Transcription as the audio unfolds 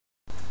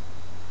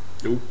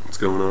Nope, what's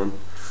going on?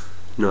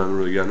 No, I haven't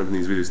really gotten up in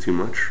these videos too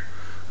much.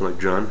 Unlike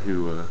John,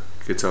 who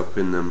gets up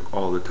in them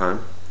all the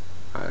time.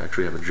 I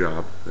actually have a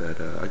job that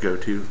I go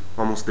to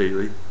almost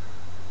daily,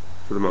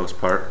 for the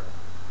most part.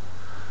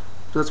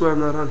 So that's why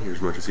I'm not on here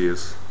as much as he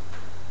is.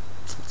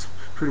 So that's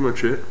pretty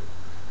much it.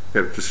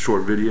 Have just a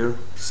short video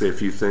to say a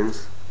few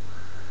things.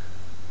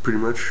 Pretty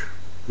much,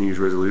 New Year's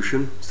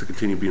resolution is to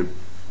continue being,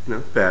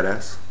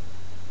 badass.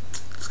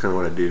 That's kind of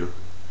what I do,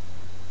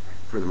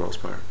 for the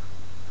most part.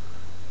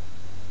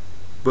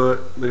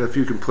 But I got a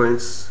few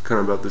complaints kind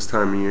of about this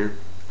time of year,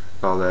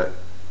 all that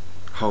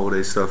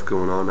holiday stuff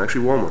going on.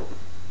 Actually, Walmart.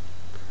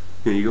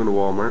 You go into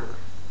Walmart,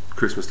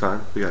 Christmas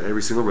time, they got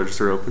every single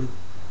register open.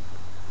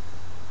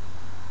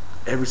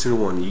 Every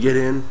single one. You get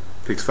in,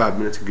 takes 5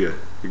 minutes, you're good.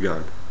 You're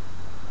gone.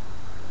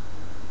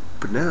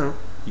 But now,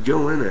 you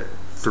go in at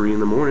 3 in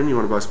the morning, you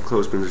want to buy some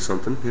clothespins or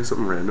something,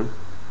 something random.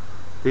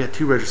 They got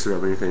 2 registers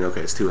open, and you think,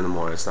 okay, it's 2 in the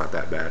morning, it's not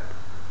that bad.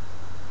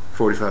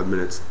 45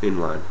 minutes in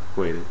line,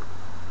 waiting.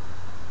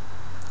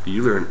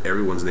 You learn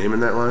everyone's name in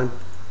that line,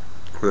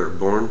 where they're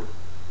born,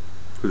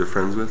 who they're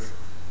friends with.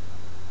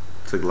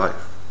 It's like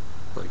life.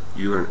 Like,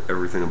 you learn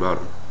everything about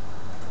them.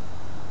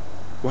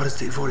 Why does it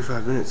take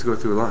 45 minutes to go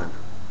through a line?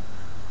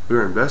 We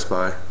were in Best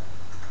Buy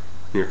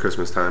near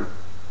Christmas time.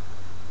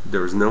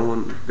 There was no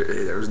one.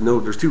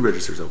 There's 2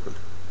 registers open.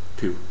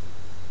 2.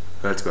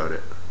 That's about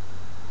it.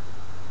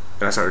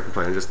 And I started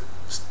complaining, just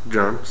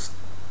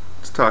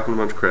talking a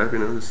bunch of crap,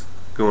 just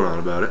going on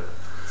about it.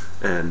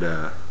 And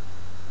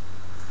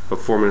about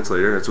 4 minutes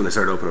later, that's when they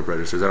started opening up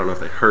registers. I don't know if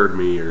they heard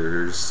me or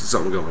there's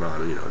something going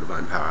on,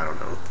 divine power, I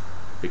don't know.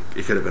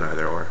 It could have been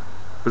either or.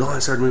 But the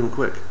line started moving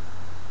quick.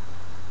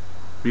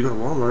 But you go to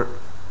Walmart,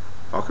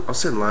 I'll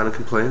sit in line and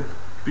complain,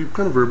 be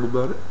kind of verbal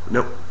about it.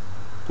 Nope.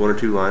 1 or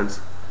 2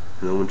 lines,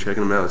 and no one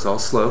checking them out. It's all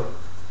slow.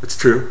 It's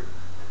true.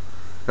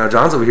 Now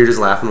John's over here just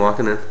laughing,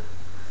 walking in.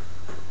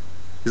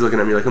 He's looking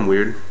at me like I'm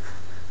weird.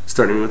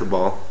 Starting me with the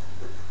ball.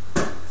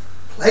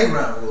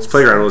 Playground rules. It's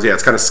playground rules, yeah,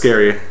 it's kind of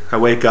scary. I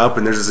wake up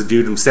and there's just a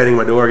dude standing at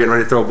my door getting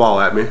ready to throw a ball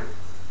at me.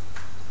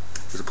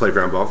 There's a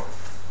playground ball.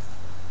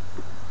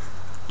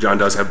 John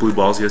does have blue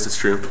balls, yes, it's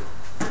true.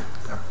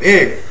 They're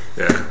big.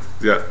 Yeah,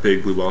 he's got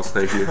big blue balls,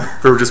 thank you.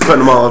 For just putting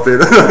them all up in.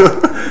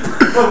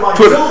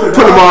 Put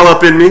them all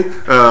up in me.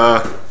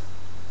 I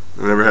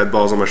never had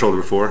balls on my shoulder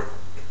before.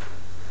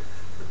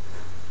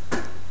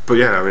 But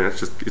yeah,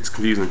 it's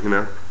confusing,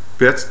 But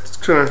it's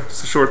kind of a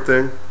short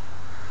thing.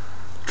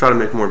 Try to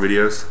make more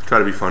videos. Try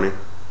to be funny.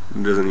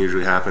 It doesn't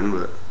usually happen,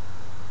 but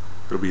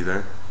it'll be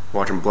there.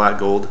 Watching black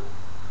gold.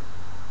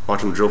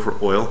 Watching them drill for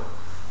oil.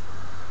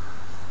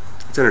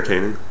 It's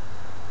entertaining.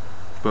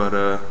 But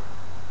yeah,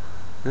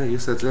 I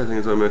guess that's it. I think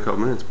it's only been a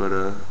couple minutes, but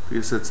I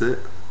guess that's it.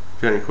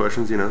 If you have any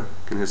questions, can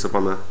hit us up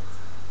on the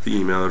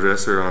email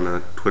address or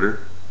on Twitter.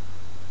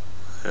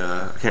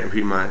 I can't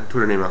repeat my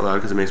Twitter name out loud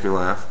because it makes me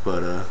laugh,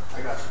 but I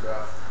got you,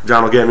 bro.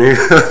 John will get me.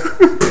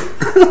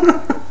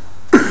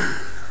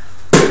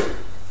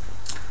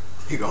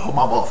 Here you go, hold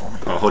my ball for me.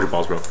 Oh, hold your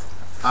balls, bro.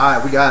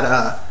 Alright, we got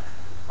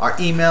our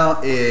email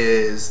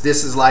is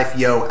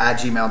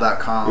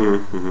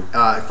thisislifeyo@gmail.com.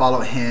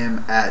 Follow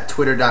him at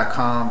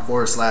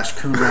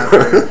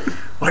twitter.com/coonraptor.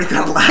 Why do you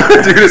gotta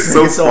laugh? Dude, it's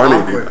so funny,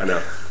 awkward. Dude. I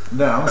know.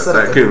 No, I'm set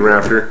up Coon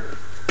Raptor.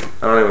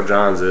 I don't know what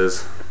John's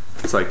is.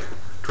 It's like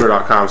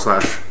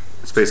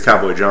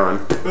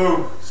twitter.com/SpaceCowboyJohn.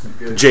 Boom.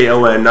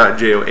 Jon, not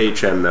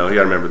JOHN though. You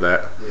gotta remember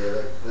that.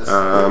 Yeah,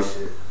 that's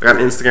shit. I got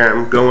an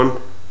Instagram going.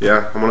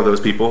 Yeah, I'm one of those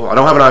people. I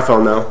don't have an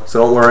iPhone though,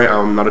 so don't worry.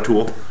 I'm not a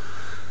tool.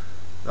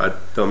 I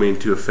don't mean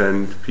to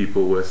offend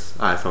people with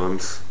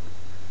iPhones.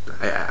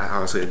 I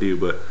honestly do,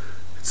 but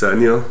it's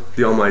Neal,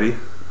 the Almighty.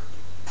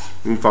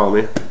 You can follow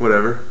me,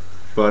 whatever.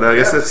 But I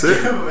guess that's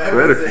it.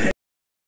 Later.